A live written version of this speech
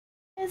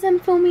guys, I'm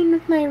filming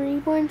with my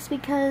reborns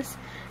because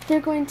they're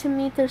going to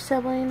meet their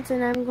siblings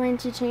and I'm going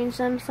to change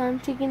them, so I'm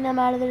taking them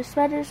out of their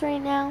sweaters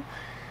right now.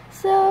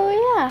 So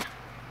yeah.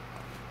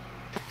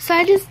 So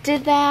I just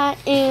did that,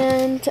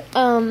 and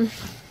I'm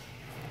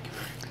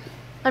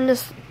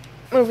just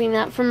moving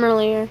that from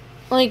earlier,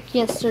 like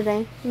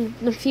yesterday,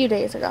 a few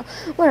days ago,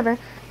 whatever.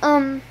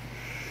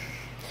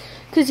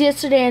 Because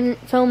yesterday I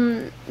didn't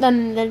film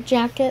them their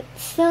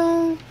jackets,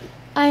 so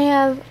I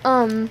have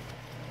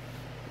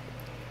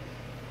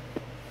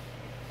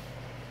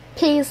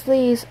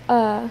Paisley's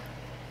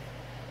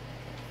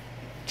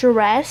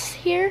dress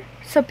here.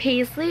 So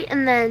Paisley,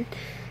 and then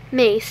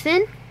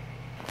Mason.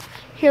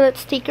 Here,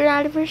 let's take her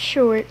out of her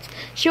shorts.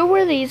 She'll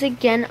wear these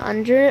again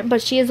under it,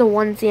 but she has a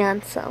onesie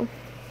on, so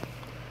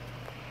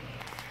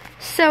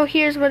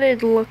here's what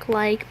it'd look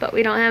like, but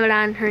we don't have it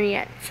on her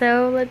yet,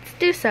 so let's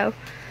do so.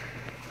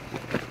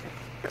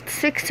 Let's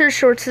fix her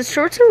shorts. The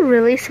shorts are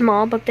really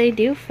small, but they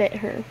do fit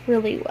her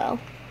really well.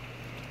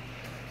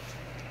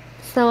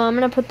 So I'm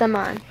going to put them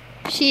on.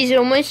 She's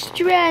almost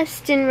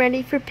dressed and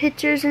ready for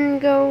pictures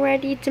and go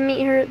ready to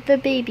meet the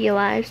baby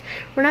lives.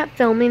 We're not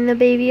filming the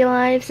baby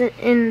lives,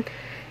 and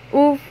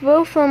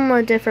we'll film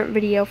a different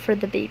video for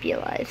the baby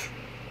lives.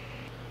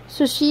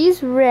 So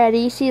she's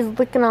ready. She's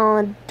looking all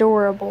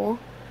adorable.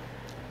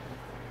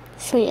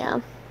 So yeah.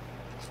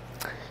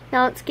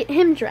 Now let's get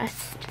him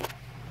dressed.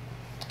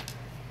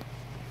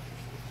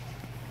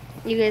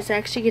 You guys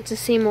actually get to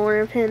see more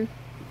of him,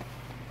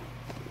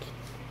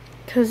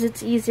 because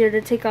it's easier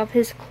to take off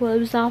his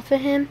clothes off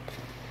of him.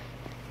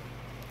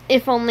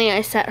 If only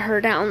I set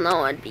her down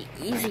though, it'd be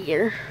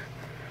easier.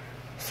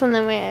 So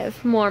then I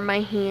have more in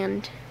my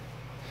hand.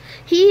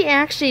 He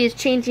actually is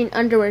changing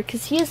underwear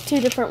because he has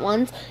two different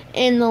ones.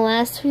 And the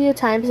last few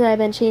times that I've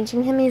been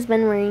changing him, he's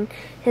been wearing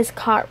his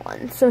cart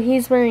ones. So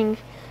he's wearing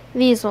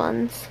these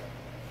ones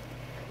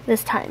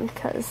this time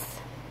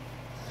because,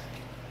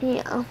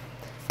 yeah,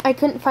 I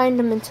couldn't find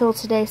them until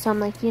today. So I'm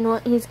like, you know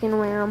what, he's going to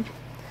wear them.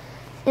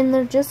 And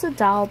they're just a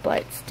doll,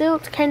 but still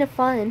it's kind of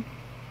fun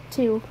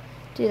to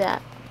do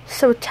that.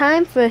 So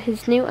time for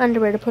his new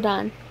underwear to put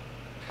on.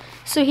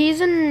 So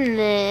he's in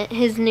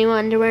his new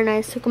underwear, and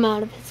I took him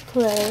out of his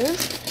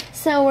clothes.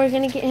 So we're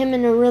going to get him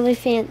in a really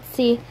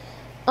fancy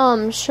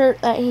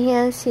shirt that he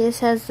has. He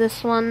has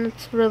this one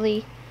that's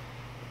really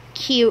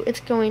cute.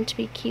 It's going to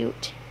be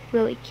cute.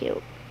 Really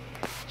cute.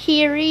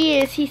 Here he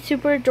is. He's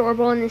super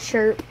adorable in his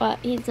shirt, but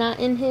he's not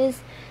in his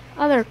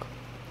other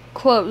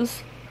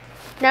clothes.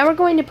 Now we're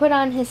going to put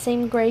on his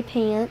same gray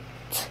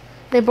pants.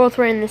 They both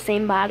were in the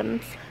same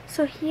bottoms.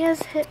 So he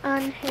has hit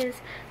on his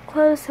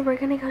clothes, so we're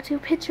going to go do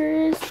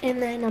pictures,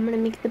 and then I'm going to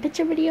make the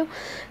picture video.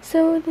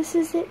 So this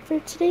is it for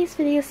today's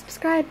video.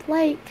 Subscribe,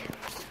 like.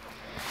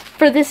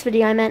 For this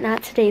video, I meant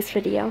not today's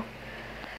video.